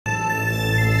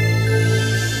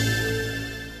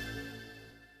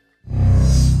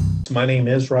My name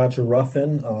is Roger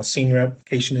Ruffin, Senior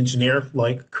Application Engineer,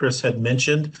 like Chris had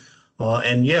mentioned.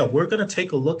 And yeah, we're going to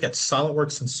take a look at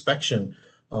SOLIDWORKS Inspection,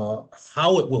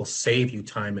 how it will save you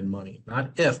time and money.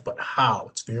 Not if, but how.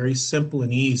 It's very simple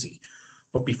and easy.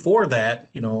 But before that,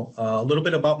 a little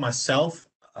bit about myself.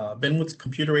 Been with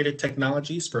Computer-Aided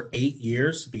Technologies for 8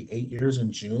 years, it'll be 8 years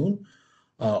in June.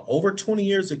 Over 20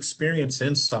 years experience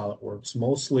in SOLIDWORKS,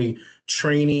 mostly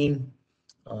training,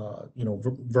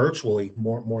 virtually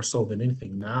more so than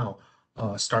anything now.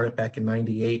 Started back in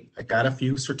 '98. I got a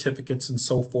few certificates and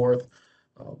so forth.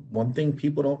 One thing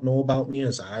people don't know about me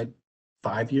is I had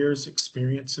 5 years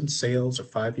experience in sales or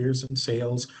 5 years in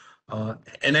sales.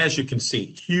 And as you can see,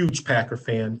 huge Packer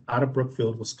fan out of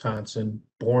Brookfield, Wisconsin,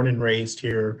 born and raised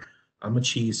here. I'm a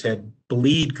cheesehead,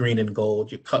 bleed green and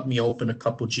gold. You cut me open, a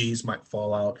couple G's might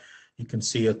fall out. You can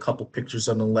see a couple pictures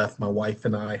on the left. My wife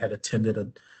and I had attended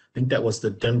I think that was the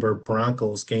Denver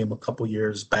Broncos game a couple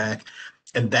years back.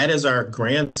 And that is our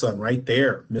grandson right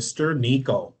there, Mr.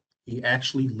 Nico. He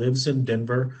actually lives in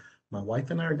Denver. My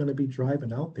wife and I are going to be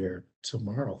driving out there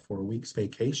tomorrow for a week's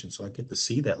vacation, so I get to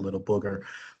see that little booger.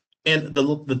 And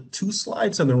the two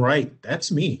slides on the right,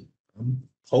 that's me. I'm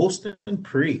post and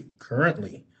pre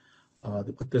currently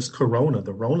with this the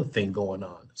Rona thing going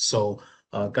on. So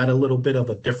got a little bit of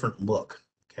a different look,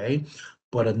 okay?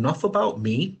 But enough about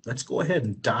me. Let's go ahead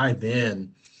and dive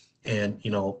in and,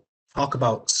 talk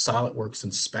about SOLIDWORKS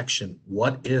Inspection.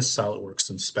 What is SOLIDWORKS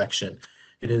Inspection?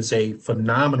 It is a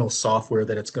phenomenal software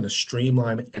that it's going to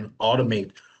streamline and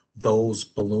automate those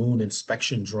balloon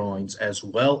inspection drawings as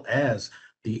well as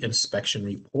the inspection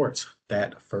reports,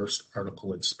 that first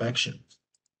article inspection.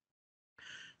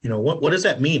 What does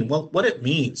that mean? Well, what it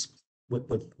means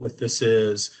with this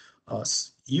is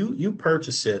you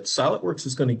purchase it. SOLIDWORKS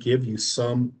is going to give you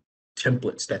some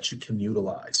templates that you can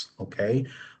utilize, okay?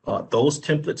 Those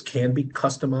templates can be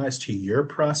customized to your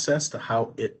process, to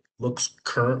how it looks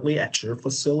currently at your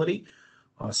facility.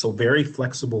 So very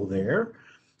flexible there.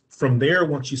 From there,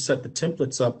 once you set the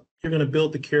templates up, you're going to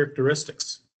build the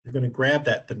characteristics. You're going to grab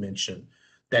that dimension,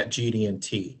 that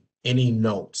GD&T, any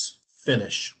notes,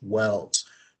 finish, welds.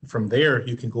 From there,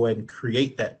 you can go ahead and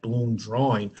create that balloon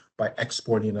drawing by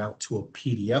exporting it out to a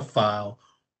PDF file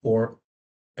or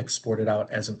export it out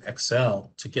as an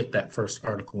Excel to get that first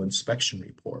article inspection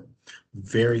report.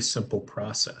 Very simple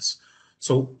process.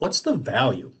 So what's the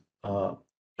value?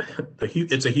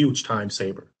 It's a huge time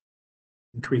saver.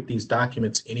 You create these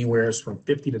documents anywhere from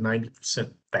 50 to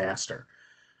 90% faster.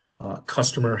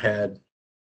 Customer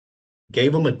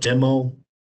gave him a demo.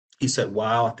 He said,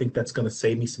 wow, I think that's going to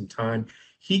save me some time.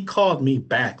 He called me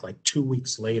back like 2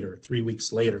 weeks later, 3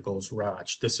 weeks later, goes,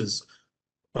 Raj, this is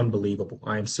unbelievable.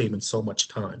 I am saving so much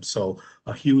time. So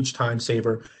a huge time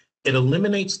saver. It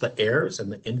eliminates the errors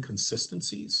and the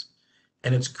inconsistencies,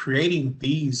 and it's creating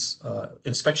these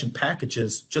inspection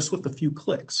packages just with a few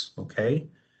clicks, okay?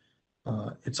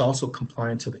 It's also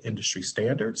compliant to the industry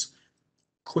standards,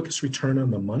 quickest return on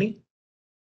the money.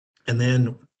 And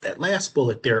then that last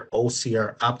bullet there,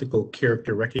 OCR, optical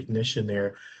character recognition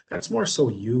there, that's more so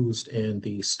used in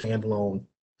the standalone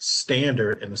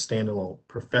standard and the standalone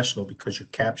professional because you're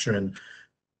capturing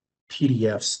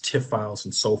PDFs, TIFF files,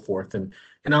 and so forth. And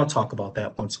I'll talk about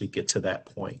that once we get to that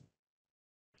point.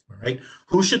 All right.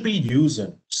 Who should be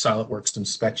using SOLIDWORKS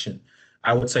Inspection?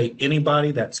 I would say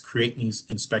anybody that's creating these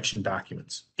inspection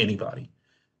documents, anybody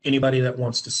that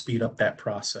wants to speed up that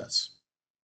process,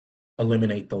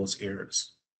 eliminate those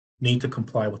errors, need to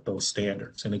comply with those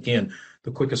standards. And again, the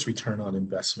quickest return on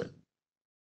investment.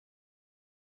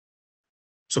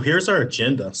 So here's our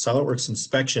agenda, SOLIDWORKS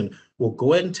Inspection. We'll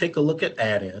go ahead and take a look at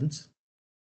add-ins.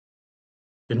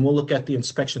 Then we'll look at the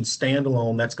inspection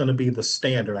standalone. That's going to be the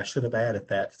standard. I should have added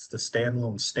that. It's the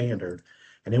standalone standard.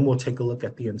 And then we'll take a look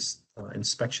at the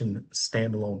inspection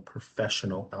standalone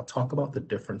professional. I'll talk about the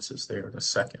differences there in a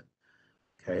second.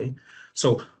 Okay.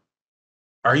 So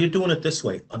are you doing it this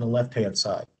way on the left-hand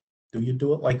side? Do you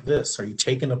do it like this? Are you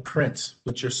taking a print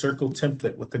with your circle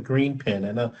template with a green pen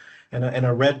and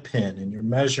a red pen, and you're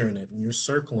measuring it and you're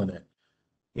circling it?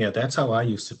 Yeah, that's how I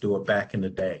used to do it back in the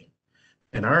day.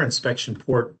 And our inspection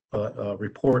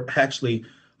report, actually,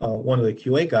 one of the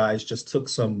QA guys just took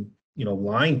some,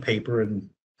 line paper and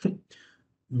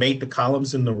made the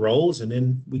columns in the rows, and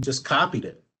then we just copied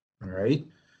it. All right.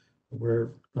 We're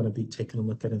going to be taking a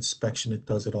look at inspection. It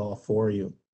does it all for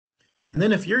you. And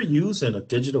then if you're using a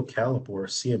digital caliper or a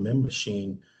CMM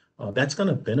machine, that's going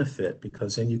to benefit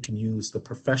because then you can use the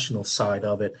professional side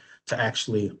of it to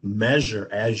actually measure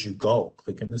as you go.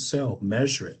 Click in the cell,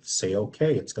 measure it, say,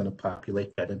 okay, it's going to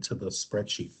populate that into the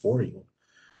spreadsheet for you.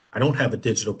 I don't have a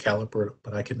digital caliper,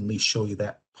 but I can at least show you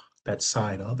that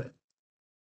side of it.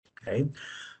 Okay,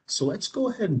 so let's go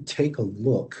ahead and take a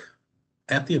look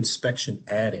at the inspection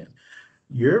add-in.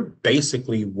 You're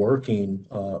basically working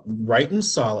right in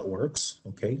SolidWorks,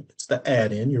 okay? It's the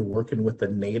add-in. You're working with the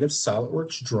native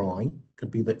SolidWorks drawing.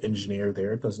 Could be the engineer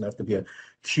there. It doesn't have to be a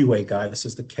QA guy. This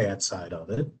is the CAD side of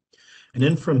it. And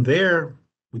then from there,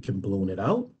 we can balloon it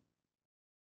out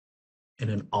and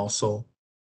then also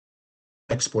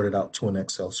export it out to an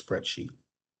Excel spreadsheet,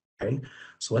 okay?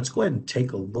 So let's go ahead and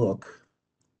take a look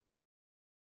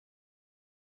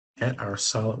at our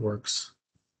SolidWorks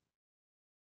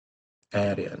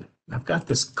add-in. I've got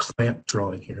this clamp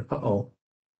drawing here. Uh-oh,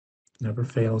 never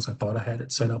fails. I thought I had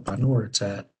it set up. I know where it's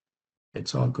at.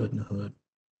 It's all good in the hood.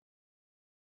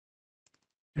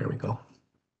 There we go.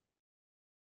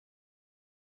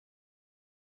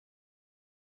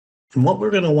 And what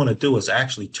we're going to want to do is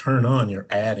actually turn on your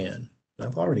add-in.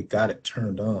 I've already got it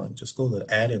turned on. Just go to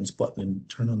the add-ins button and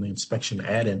turn on the inspection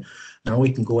add-in. Now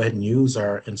we can go ahead and use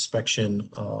our inspection,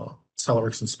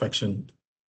 SolidWorks inspection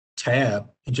tab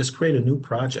and just create a new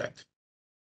project.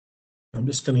 I'm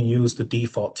just going to use the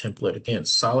default template. Again,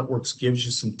 SolidWorks gives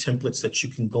you some templates that you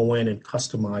can go in and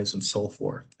customize and so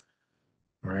forth.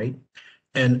 All right.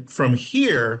 And from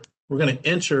here, we're going to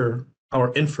enter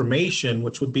our information,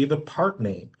 which would be the part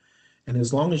name. And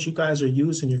as long as you guys are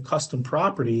using your custom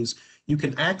properties, you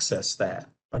can access that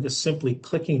by just simply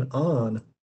clicking on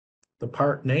the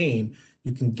part name.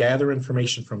 You can gather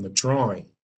information from the drawing,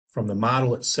 from the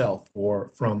model itself,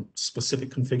 or from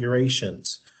specific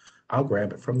configurations. I'll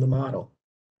grab it from the model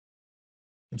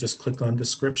and just click on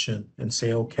description and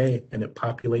say okay, and it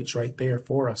populates right there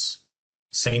for us.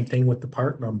 Same thing with the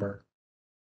part number.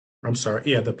 I'm sorry,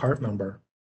 yeah, the part number.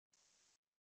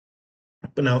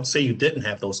 But now say you didn't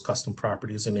have those custom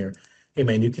properties in there. Hey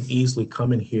man, you can easily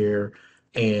come in here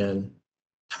and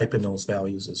type in those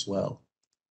values as well.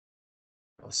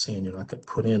 I was saying, I could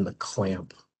put in the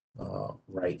clamp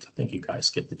right. I think you guys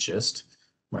get the gist.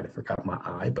 Might have forgot my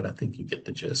I, but I think you get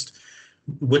the gist.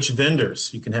 Which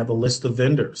vendors? You can have a list of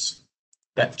vendors.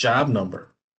 That job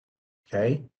number,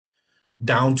 okay?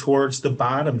 Down towards the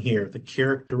bottom here, the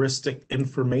characteristic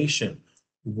information.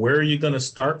 Where are you going to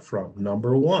start from?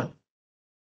 Number one.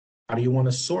 How do you want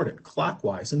to sort it?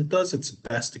 Clockwise. And it does its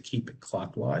best to keep it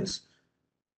clockwise.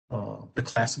 The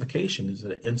classification, is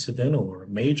it an incidental or a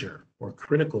major or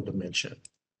critical dimension?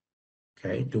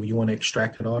 Okay, do you want to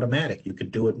extract it automatic? You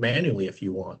could do it manually if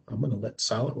you want. I'm going to let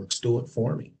SolidWorks do it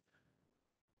for me.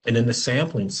 And then the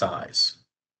sampling size,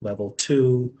 level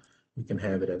 2, we can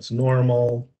have it as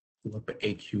normal, look at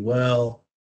AQL,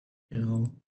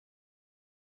 and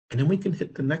then we can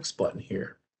hit the next button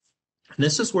here. And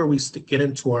this is where we get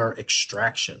into our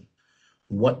extraction.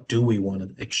 What do we want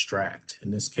to extract?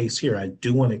 In this case here, I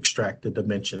do want to extract the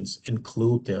dimensions,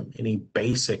 include them, any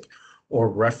basic or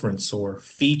reference or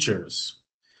features.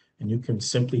 And you can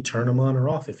simply turn them on or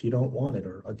off if you don't want it,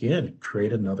 or again,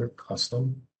 create another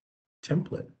custom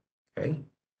template, okay?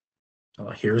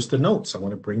 Here's the notes. I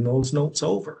want to bring those notes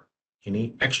over.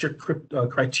 Any extra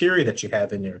criteria that you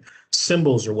have in there,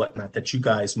 symbols or whatnot that you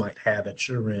guys might have at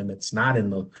your end that's not in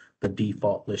the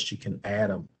default list, you can add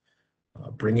them.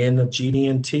 Bring in the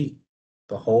GD&T,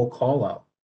 the whole call out,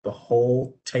 the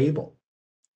whole table,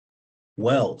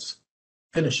 welds,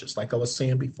 finishes, like I was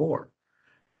saying before.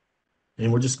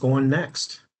 And we're just going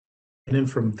next. And then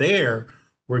from there,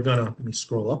 we're gonna, let me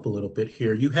scroll up a little bit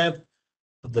here. You have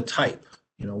the type,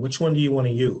 which one do you want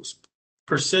to use?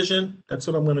 Precision, that's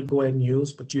what I'm going to go ahead and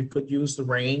use, but you could use the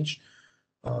range.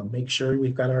 Make sure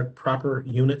we've got our proper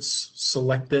units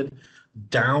selected.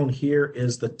 Down here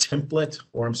is the template,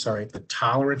 or I'm sorry, the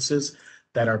tolerances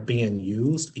that are being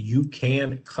used. You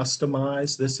can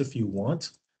customize this if you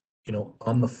want,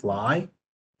 on the fly.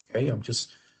 Okay, I'm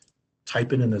just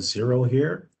typing in a 0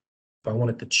 here. If I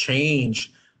wanted to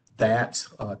change that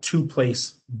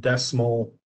two-place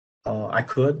decimal, I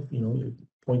could,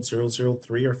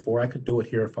 0.003 or 4, I could do it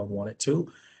here if I wanted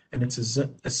to. And it's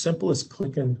as simple as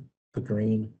clicking the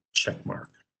green check mark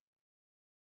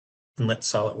and let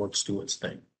SolidWorks do its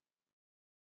thing.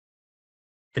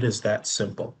 It is that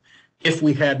simple. If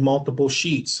we had multiple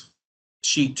sheets,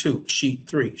 sheet 2, sheet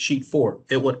 3, sheet 4,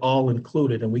 it would all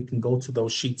include it, and we can go to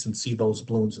those sheets and see those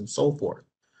balloons and so forth.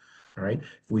 All right,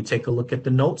 if we take a look at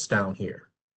the notes down here,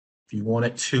 if you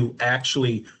wanted to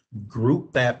actually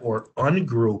group that or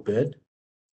ungroup it,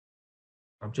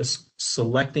 I'm just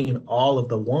selecting all of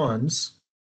the ones,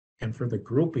 and for the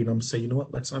grouping, I'm saying,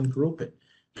 let's ungroup it.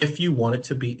 If you want it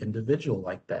to be individual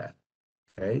like that,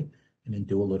 okay? And then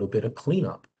do a little bit of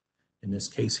cleanup. In this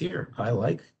case here, I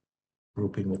like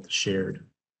grouping with the shared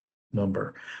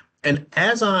number. And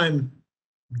as I'm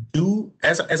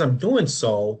as I'm doing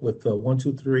so with the 1,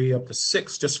 2, 3 up to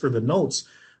 6, just for the notes,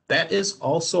 that is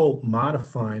also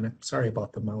modifying. Sorry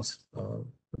about the mouse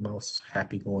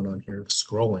happy going on here,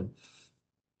 scrolling.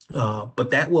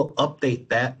 But that will update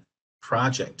that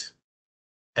project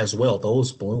as well,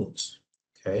 those balloons.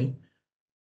 Okay.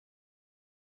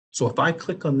 So if I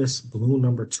click on this balloon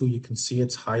number 2, you can see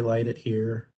it's highlighted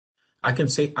here. I can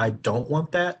say I don't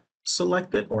want that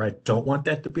selected, or I don't want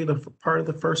that to be the part of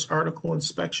the first article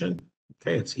inspection.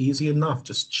 Okay, it's easy enough.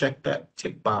 Just check that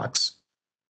tick box,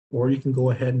 or you can go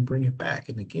ahead and bring it back.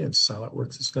 And again,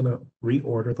 SolidWorks is going to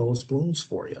reorder those balloons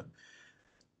for you.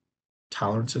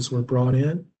 Tolerances were brought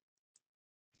in. You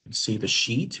can see the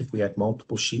sheet. If we had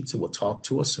multiple sheets, it will talk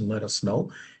to us and let us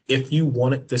know. If you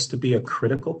wanted this to be a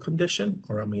critical condition,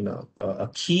 or I mean a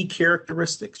key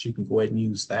characteristics, you can go ahead and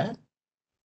use that.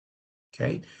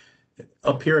 Okay.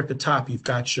 Up here at the top, you've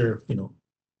got your,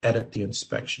 edit the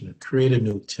inspection, create a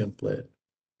new template,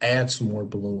 add some more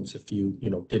balloons if you,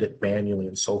 did it manually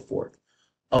and so forth.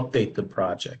 Update the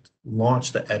project,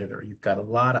 launch the editor. You've got a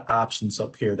lot of options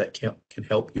up here that can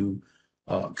help you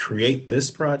create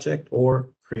this project or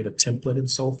create a template and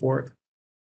so forth.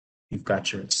 You've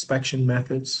got your inspection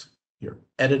methods, your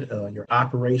your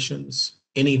operations,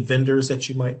 any vendors that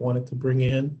you might want it to bring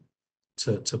in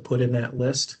to put in that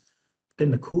list.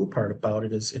 Then the cool part about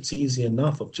it is it's easy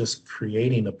enough of just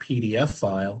creating a PDF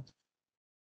file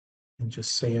and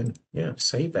just saying, yeah,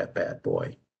 save that bad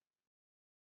boy.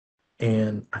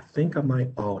 And I think I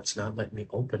might, oh, it's not letting me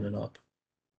open it up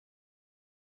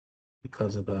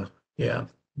because of the, yeah.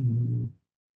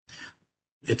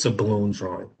 It's a balloon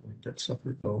drawing. Let that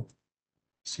sucker go.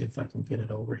 See if I can get it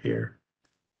over here.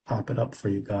 Pop it up for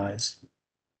you guys.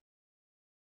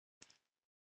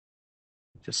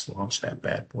 Just launch that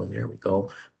bad boy. There we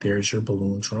go. There's your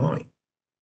balloon drawing.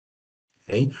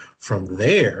 Okay. From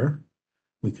there,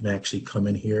 we can actually come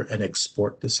in here and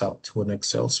export this out to an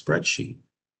Excel spreadsheet.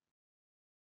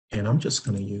 And I'm just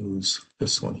going to use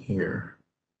this one here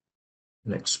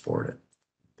and export it.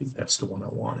 I think that's the one I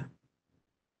wanted.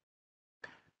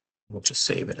 We'll just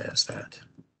save it as that.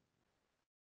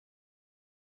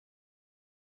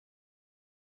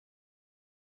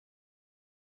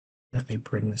 Let me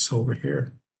bring this over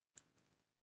here.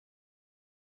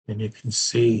 And you can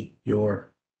see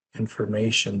your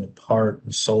information, the part,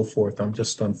 and so forth. I'm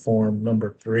just on form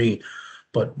number 3.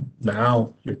 But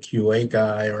now your QA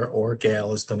guy or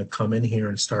gal is going to come in here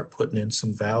and start putting in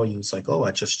some values like, oh,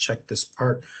 I just checked this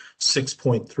part,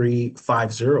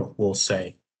 6.350, we'll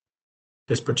say.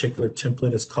 This particular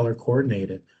template is color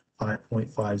coordinated,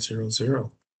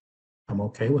 5.500. I'm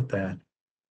okay with that.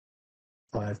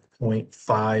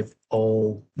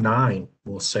 5.509,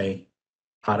 we'll say,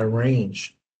 out of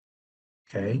range.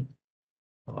 Okay.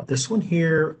 This one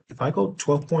here, if I go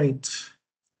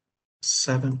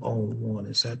 12.701,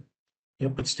 is that,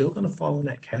 yep, it's still going to fall in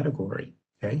that category.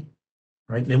 Okay.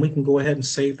 All right. And then we can go ahead and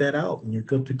save that out and you're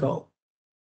good to go.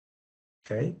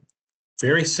 Okay.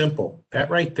 Very simple. That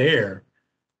right there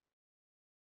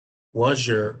was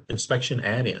your inspection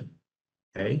add-in.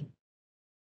 Okay.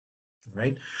 All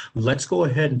right. Let's go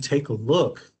ahead and take a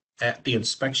look at the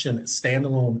inspection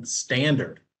standalone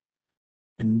standard.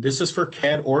 And this is for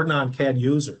CAD or non-CAD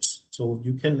users. So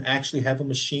you can actually have a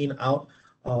machine out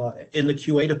in the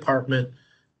QA department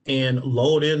and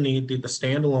load in the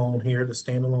standalone here, the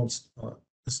standalone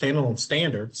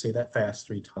standard, say that fast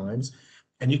 3 times,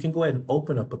 and you can go ahead and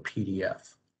open up a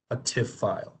PDF, a TIFF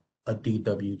file, a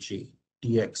DWG,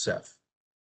 DXF,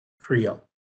 Creo.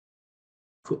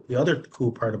 The other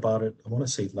cool part about it, I want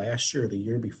to say last year or the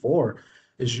year before,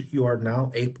 is you are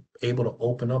now able to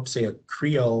open up, say, a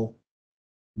Creo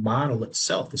model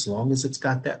itself, as long as it's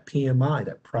got that PMI,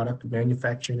 that product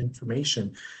manufacturing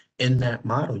information in that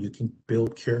model, you can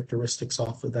build characteristics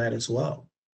off of that as well.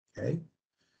 Okay.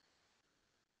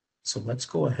 So let's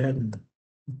go ahead and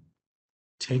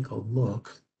take a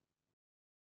look.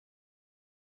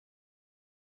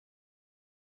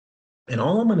 And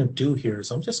all I'm going to do here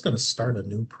is I'm just going to start a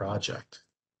new project.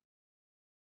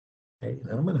 Okay,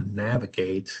 and I'm going to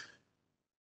navigate.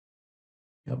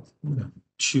 Yep, I'm going to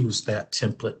choose that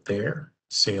template there,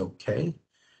 say OK.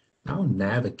 I'll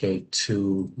navigate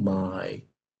to my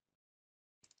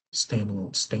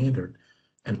standalone standard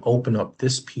and open up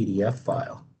this PDF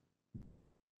file.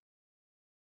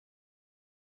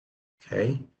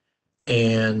 Okay,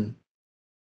 and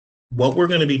what we're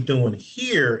going to be doing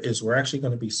here is we're actually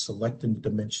going to be selecting the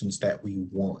dimensions that we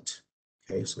want.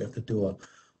 Okay, so we have to do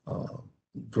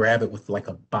grab it with like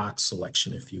a box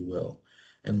selection, if you will.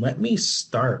 And let me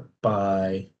start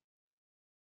by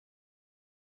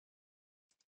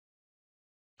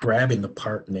grabbing the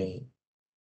part name.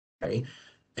 okay?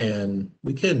 And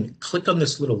we can click on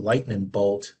this little lightning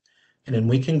bolt, and then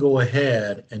we can go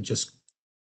ahead and just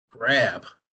grab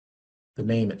the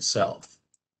name itself.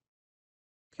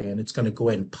 Okay, and it's going to go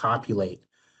ahead and populate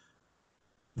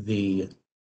the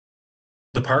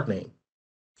part name.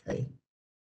 Okay,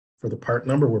 for the part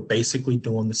number, we're basically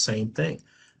doing the same thing.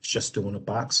 It's just doing a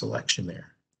box selection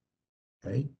there.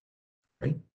 Okay,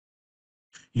 right.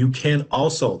 You can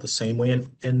also, the same way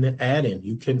in the add-in,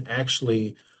 you can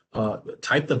actually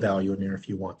type the value in there if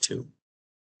you want to.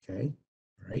 Okay,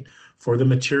 all right. For the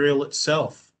material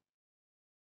itself,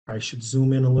 I should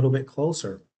zoom in a little bit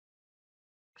closer.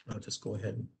 I'll just go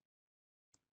ahead and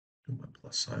do my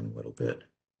plus sign a little bit.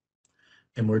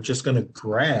 And we're just going to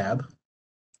grab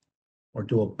or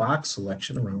do a box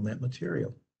selection around that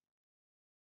material.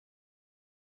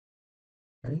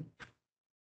 Okay,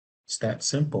 it's that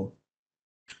simple.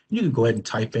 You can go ahead and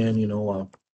type in, you know, a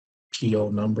PO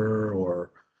number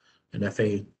or an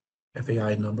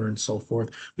FAI number and so forth.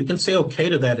 We can say okay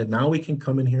to that, and now we can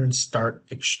come in here and start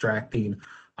extracting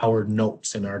our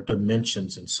notes and our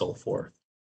dimensions and so forth,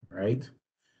 right?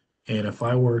 And if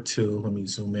I were to, let me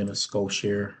zoom in a skosh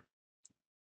here.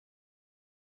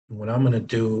 What I'm going to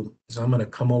do is I'm going to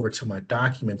come over to my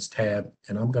Documents tab,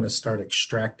 and I'm going to start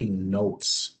extracting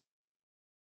notes.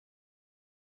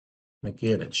 And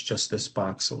again, it's just this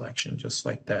box selection, just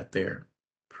like that there.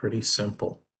 Pretty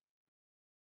simple.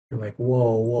 You're like,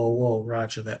 whoa, whoa, whoa,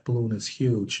 Roger, that balloon is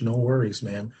huge. No worries,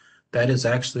 man. That is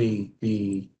actually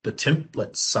the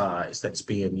template size that's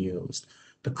being used.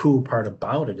 The cool part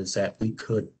about it is that we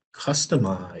could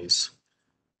customize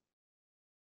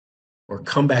or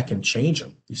come back and change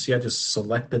them. You see, I just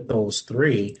selected those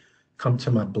three, come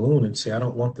to my balloon and say, I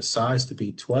don't want the size to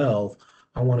be 12.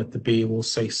 I want it to be, we'll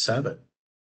say 7.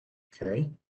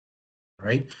 Okay,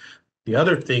 right? The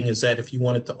other thing is that if you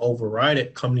wanted to override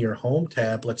it, come to your Home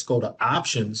tab, let's go to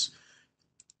Options,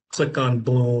 click on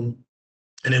Balloon,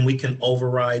 and then we can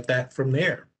override that from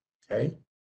there, okay?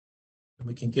 And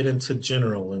we can get into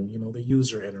General and, you know, the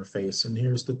user interface, and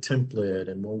here's the template,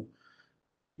 and we'll,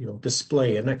 you know,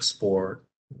 display and export.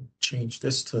 Change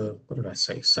this to, what did I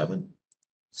say, 7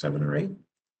 or 8?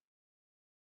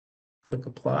 Click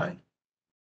Apply.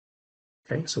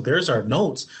 Okay, so there's our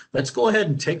notes. Let's go ahead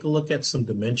and take a look at some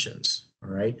dimensions, all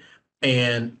right?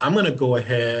 And I'm going to go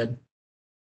ahead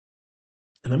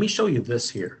and let me show you this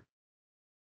here,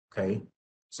 okay?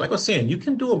 So like I was saying, you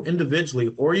can do them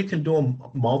individually or you can do them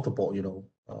multiple, you know,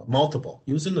 multiple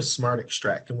using the Smart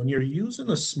Extract. And when you're using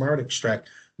the Smart Extract,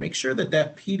 make sure that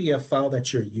that PDF file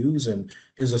that you're using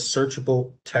is a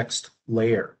searchable text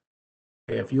layer.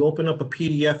 Okay, if you open up a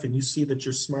PDF and you see that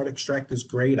your Smart Extract is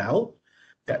grayed out,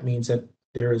 that means that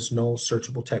there is no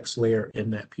searchable text layer in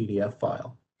that PDF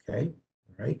file. Okay,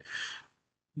 all right.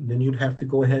 And then you'd have to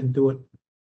go ahead and do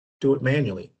it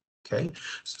manually. Okay,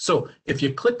 so if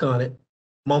you click on it,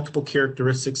 multiple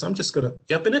characteristics, I'm just gonna,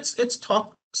 yep, and it's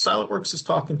SolidWorks is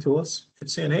talking to us.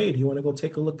 It's saying, hey, do you want to go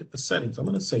take a look at the settings? I'm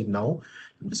gonna say no.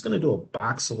 I'm just gonna do a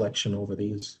box selection over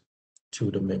these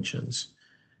 2 dimensions.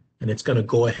 And it's gonna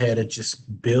go ahead and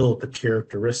just build the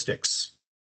characteristics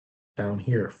down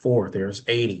here. 4, there's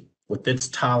 80 with its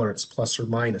tolerance plus or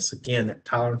minus. Again, that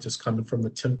tolerance is coming from the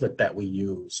template that we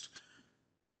used.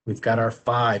 We've got our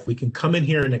 5. We can come in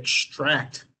here and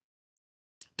extract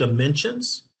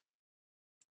dimensions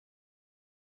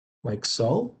like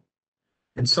so.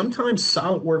 And sometimes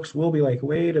SolidWorks will be like,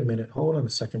 wait a minute, hold on a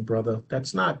second, brother.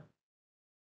 That's not,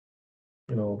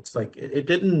 you know, it's like it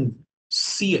didn't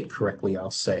see it correctly, I'll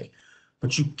say.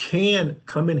 But you can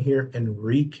come in here and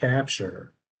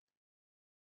recapture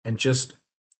and just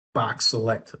box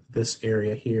select this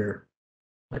area here.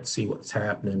 Let's see what's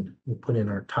happening. We'll put in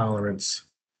our tolerance.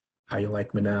 How you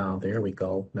like me now? There we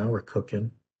go. Now we're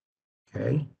cooking.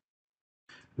 Okay.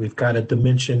 We've got a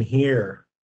dimension here.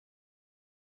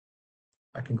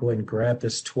 I can go ahead and grab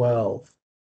this 12.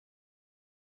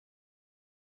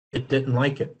 It didn't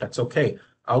like it. That's okay.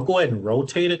 I'll go ahead and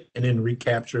rotate it and then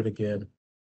recapture it again.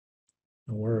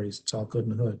 No worries. It's all good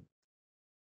in the hood.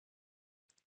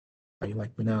 How you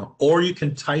like me now? Or you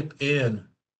can type in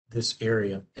this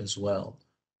area as well.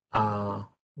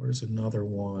 Where's another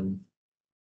one?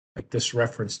 Like this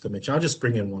reference dimension. I'll just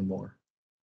bring in one more.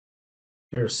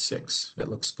 Here's 6. That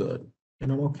looks good.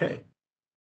 And I'm okay.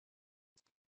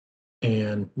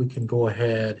 And we can go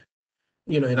ahead,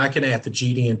 you know, and I can add the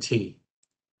GD&T.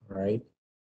 All right.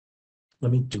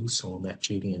 Let me do so on that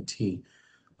GD&T.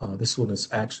 This one is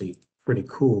actually pretty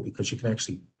cool because you can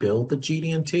actually build the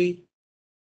GD&T.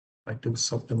 I do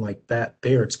something like that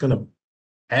there. It's going to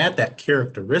add that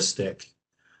characteristic.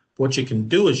 What you can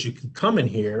do is you can come in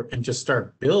here and just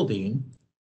start building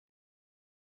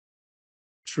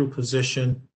true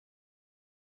position,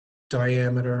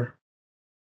 diameter,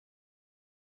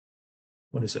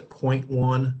 what is it,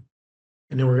 0.1.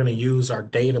 And then we're going to use our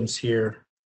datums here.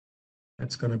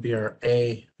 That's going to be our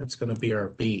A, that's going to be our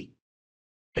B.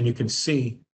 And you can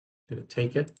see, did it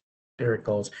take it? There it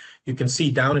goes. You can see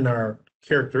down in our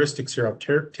characteristics here, our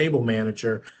table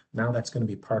manager, now that's going to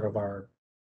be part of our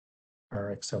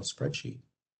Excel spreadsheet.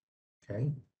 Okay.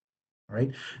 All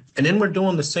right. And then we're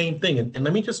doing the same thing. And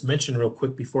let me just mention real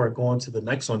quick before I go on to the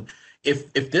next one.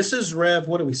 If this is Rev,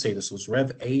 what do we say? This was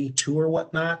Rev A2 or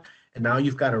whatnot. And now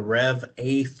you've got a Rev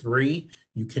A3.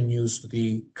 You can use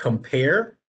the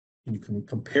compare. And you can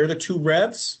compare the two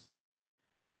revs.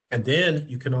 And then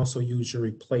you can also use your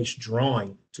replace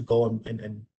drawing to go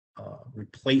and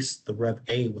replace the Rev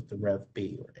A with the Rev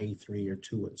B or A3 or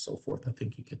 2 and so forth. I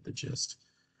think you get the gist.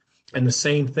 And the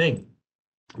same thing,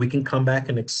 we can come back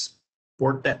and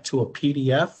export that to a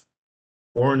PDF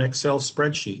or an Excel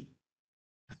spreadsheet.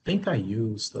 I think I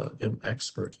use the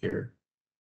Expert here.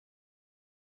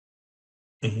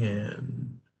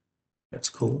 And that's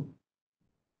cool.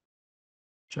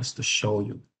 Just to show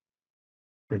you.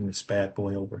 Bring this bad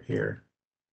boy over here.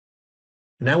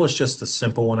 And that was just a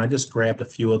simple one. I just grabbed a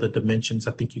few of the dimensions.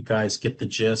 I think you guys get the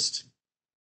gist.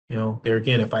 You know, there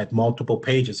again, if I had multiple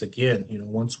pages, again, you know,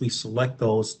 once we select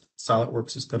those,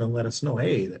 SolidWorks is going to let us know,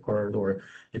 hey, or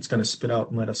it's going to spit out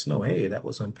and let us know, hey, that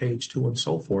was on page 2 and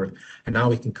so forth. And now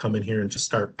we can come in here and just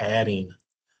start adding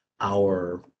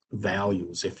our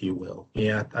values, if you will.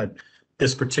 Yeah,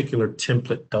 this particular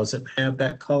template doesn't have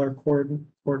that color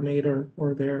coordinator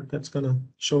or there that's going to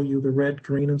show you the red,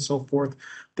 green, and so forth.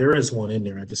 There is one in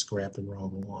there. I just grabbed the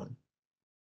wrong one.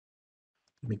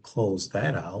 Let me close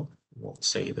that out. Won't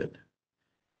save it.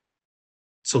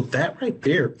 So that right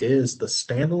there is the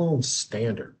standalone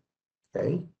standard.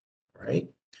 Okay, right?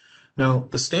 Now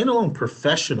the standalone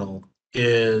professional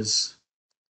is,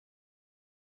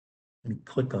 let me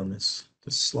click on this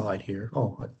slide here.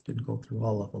 Oh, I didn't go through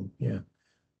all of them. Yeah,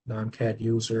 non-CAD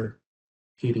user,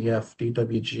 PDF,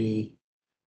 DWG,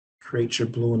 create your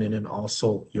balloon, and then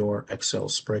also your Excel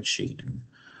spreadsheet.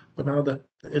 But now the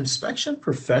inspection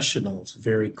professional is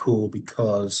very cool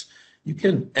because you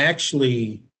can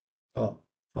actually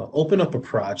open up a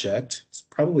project. It's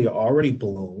probably already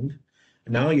ballooned.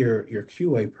 And now your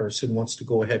QA person wants to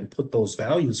go ahead and put those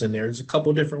values in there. There's a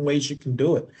couple different ways you can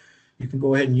do it. You can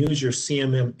go ahead and use your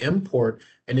CMM import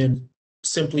and then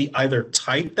simply either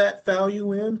type that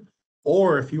value in,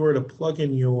 or if you were to plug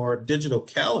in your digital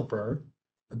caliper,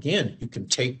 again, you can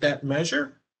take that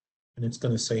measure and it's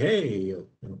going to say, hey, you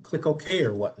know, click OK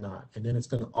or whatnot. And then it's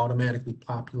going to automatically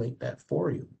populate that for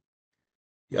you.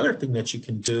 The other thing that you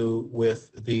can do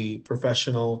with the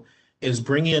professional is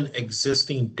bring in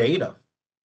existing data.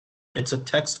 It's a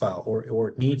text file or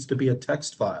it needs to be a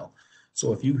text file.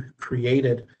 So if you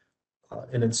created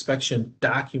an inspection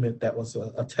document that was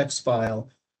a text file,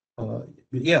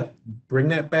 yeah, bring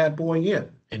that bad boy in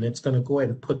and it's going to go ahead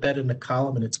and put that in the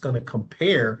column and it's going to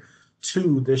compare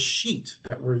to this sheet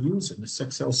that we're using, this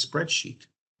Excel spreadsheet,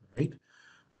 right?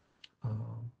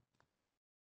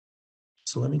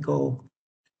 So let me go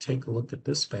take a look at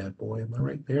this bad boy. Am I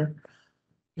right there?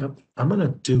 Yep, I'm going to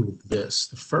do this.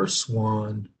 The first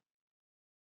one,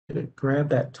 did it grab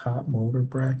that top motor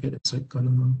bracket? Is it going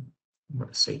to, I'm going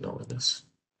to say no to this.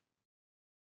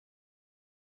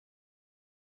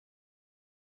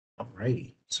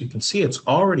 Alrighty, so you can see it's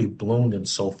already ballooned and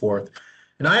so forth.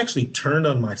 And I actually turned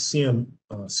on my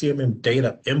CMM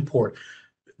data import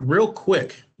real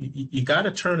quick. You got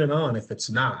to turn it on if it's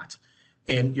not.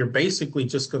 And you're basically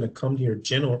just going to come to your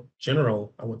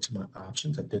general. I went to my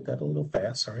options. I did that a little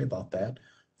fast. Sorry about that.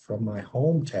 From my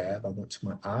home tab, I went to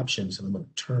my options and I'm going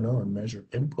to turn on measure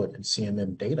input and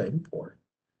CMM data import.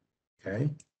 Okay.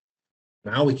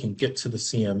 Now we can get to the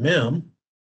CMM,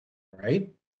 right?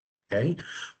 Okay.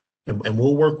 And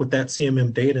we'll work with that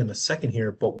CMM data in a second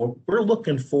here, but what we're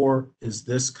looking for is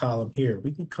this column here.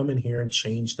 We can come in here and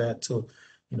change that to,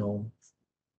 you know,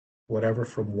 whatever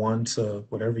from 1 to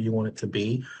whatever you want it to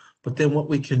be. But then what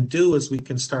we can do is we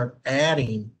can start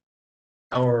adding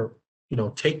our, you know,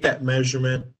 take that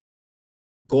measurement,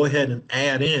 go ahead and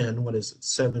add in, what is it,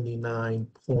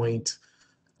 79.8.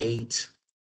 It's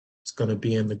going to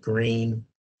be in the green.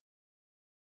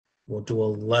 We'll do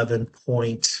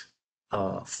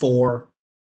 11.4.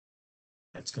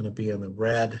 That's going to be in the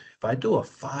red. If I do a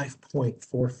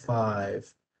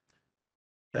 5.45,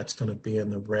 that's going to be in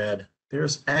the red.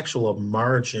 There's actual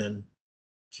margin.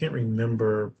 Can't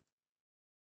remember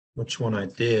which one I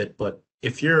did, but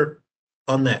if you're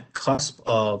on that cusp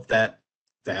of that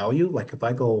value, like if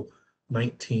I go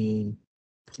 19,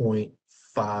 5.5,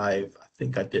 I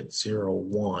think I did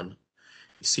 0.1. You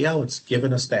see how it's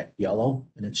giving us that yellow?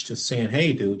 And it's just saying,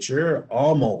 hey, dude, you're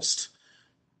almost,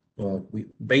 well, we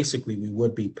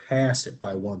would be past it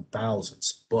by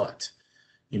 1,000ths, but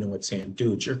you know, it's saying,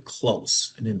 dude, you're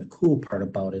close. And then the cool part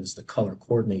about it is the color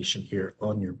coordination here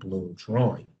on your balloon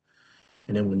drawing.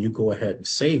 And then when you go ahead and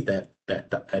save that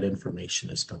information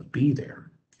is going to be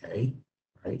there. Okay,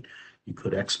 right? You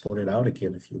could export it out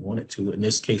again if you wanted to. In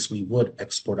this case, we would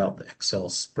export out the Excel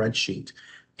spreadsheet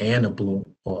and a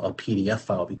balloon or a PDF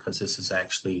file because this is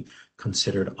actually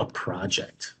considered a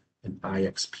project, an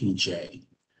IXPJ,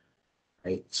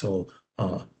 right? So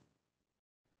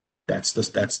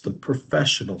that's the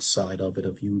professional side of it,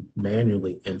 of you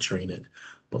manually entering it.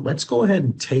 But let's go ahead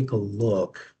and take a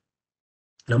look.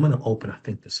 And I'm going to open, I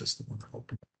think this is the one I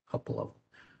opened a couple of them.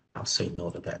 I'll say no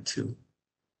to that too.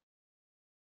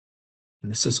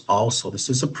 And this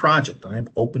is a project. I'm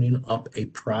opening up a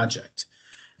project.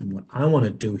 And what I want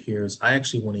to do here is I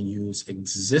actually want to use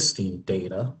existing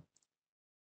data,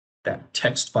 that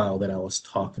text file that I was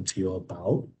talking to you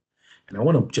about, and I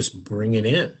want to just bring it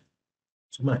in.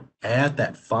 So I'm going to add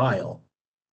that file,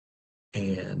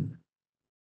 and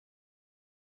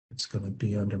it's going to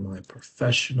be under my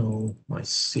professional, my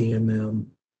CMM,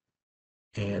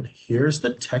 and here's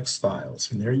the text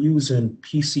files, and they're using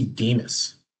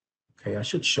PCDemus. Okay, I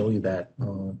should show you that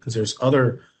because there's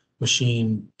other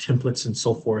machine templates and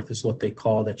so forth is what they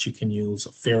call that you can use,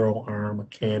 a Faro arm, a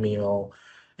Cameo,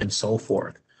 and so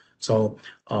forth. So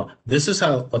this is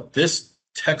what this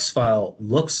text file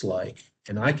looks like,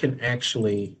 and I can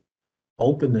actually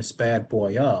open this bad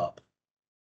boy up,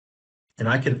 and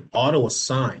I can auto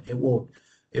assign. It will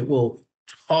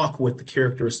talk with the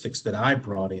characteristics that I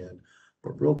brought in.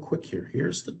 But real quick here,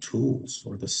 here's the tools,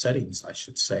 or the settings, I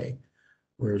should say.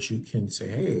 Whereas you can say,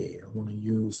 hey, I want to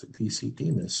use the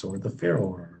PCDemus or the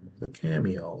Faro arm, or the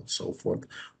Cameo, and so forth.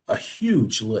 A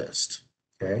huge list,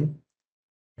 okay?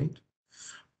 Right?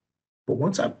 But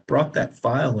once I brought that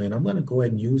file in, I'm going to go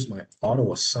ahead and use my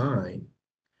auto assign.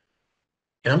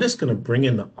 And I'm just going to bring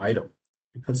in the item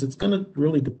because it's going to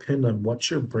really depend on what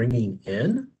you're bringing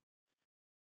in.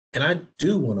 And I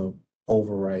do want to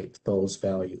overwrite those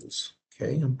values.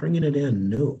 Okay, I'm bringing it in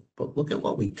new, but look at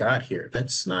what we got here.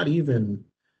 That's not even,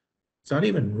 it's not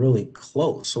even really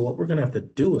close. So what we're going to have to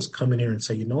do is come in here and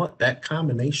say, you know what, that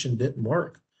combination didn't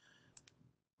work.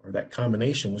 Or that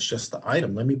combination was just the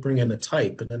item. Let me bring in the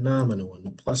type and the nominal and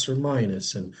the plus or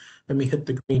minus, and let me hit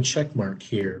the green check mark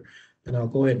here. And I'll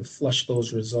go ahead and flush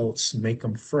those results and make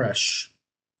them fresh.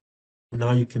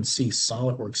 Now you can see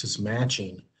SOLIDWORKS is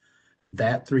matching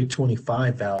that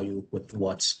 325 value with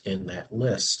what's in that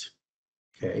list.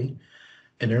 Okay,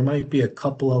 and there might be a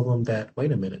couple of them that,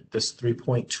 wait a minute, this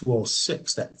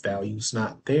 3.206, that value's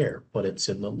not there, but it's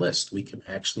in the list. We can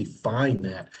actually find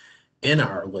that in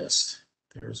our list.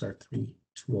 There's our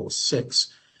 3.206.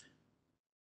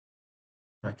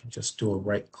 I can just do a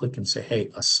right click and say, hey,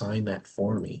 assign that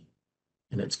for me.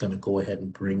 And it's going to go ahead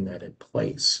and bring that in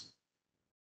place.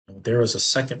 There is a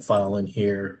second file in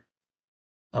here.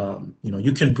 You know,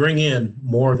 you can bring in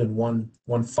more than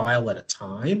one file at a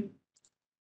time.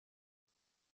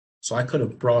 So I could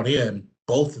have brought in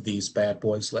both of these bad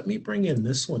boys. Let me bring in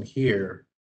this one here.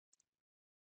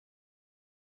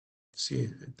 See,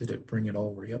 did it bring it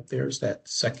over? Yep, there's that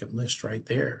second list right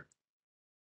there.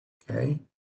 Okay.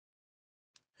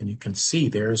 And you can see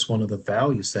there's one of the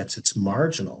values that's its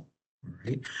marginal,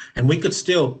 right? And we could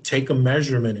still take a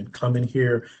measurement and come in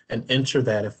here and enter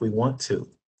that if we want to.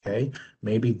 Okay,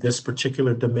 maybe this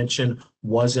particular dimension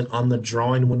wasn't on the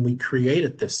drawing when we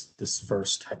created this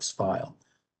first text file.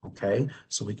 Okay,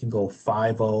 so we can go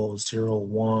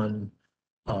 5001,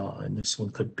 and this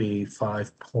one could be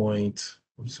 5 point,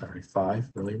 I'm sorry, 5,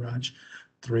 really, Raj?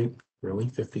 3, really,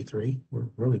 53? We're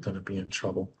really going to be in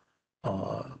trouble.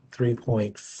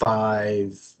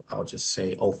 3.5, I'll just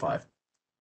say 05.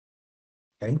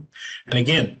 Okay, and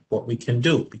again, what we can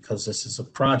do, because this is a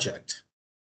project,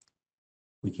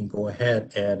 we can go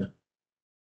ahead and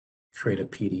create a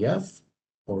PDF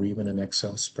or even an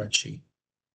Excel spreadsheet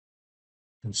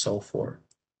and so forth.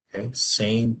 Okay,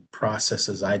 same process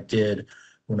as I did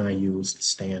when I used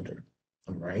standard.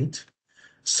 All right,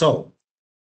 so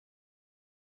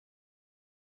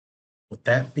with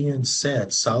that being said,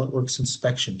 SOLIDWORKS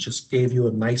Inspection just gave you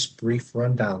a nice brief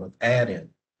rundown of add-in,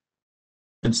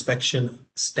 inspection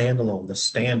standalone, the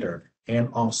standard, and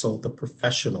also the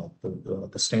professional, the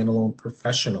standalone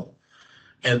professional.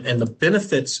 And the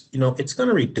benefits, you know, it's going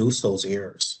to reduce those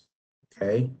errors.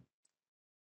 Okay,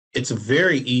 it's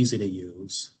very easy to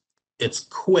use. It's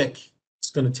quick. It's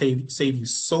going to save you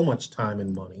so much time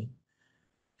and money.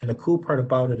 And the cool part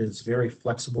about it is very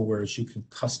flexible, whereas you can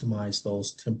customize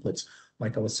those templates,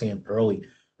 like I was saying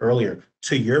earlier,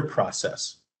 to your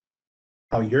process.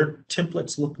 How your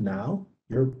templates look now,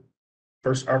 your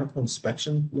first article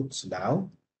inspection looks now,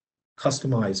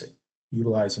 customize it,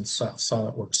 utilizing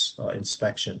SolidWorks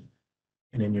Inspection.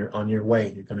 And then you're on your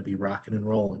way. You're going to be rocking and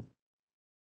rolling.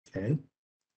 Okay.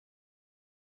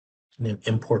 And then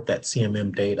import that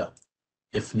CMM data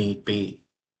if need be.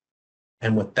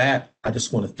 And with that, I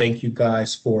just want to thank you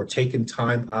guys for taking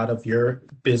time out of your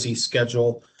busy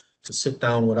schedule to sit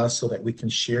down with us so that we can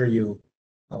share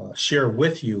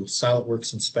with you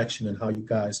SolidWorks Inspection and how you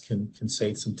guys can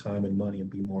save some time and money and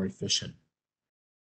be more efficient.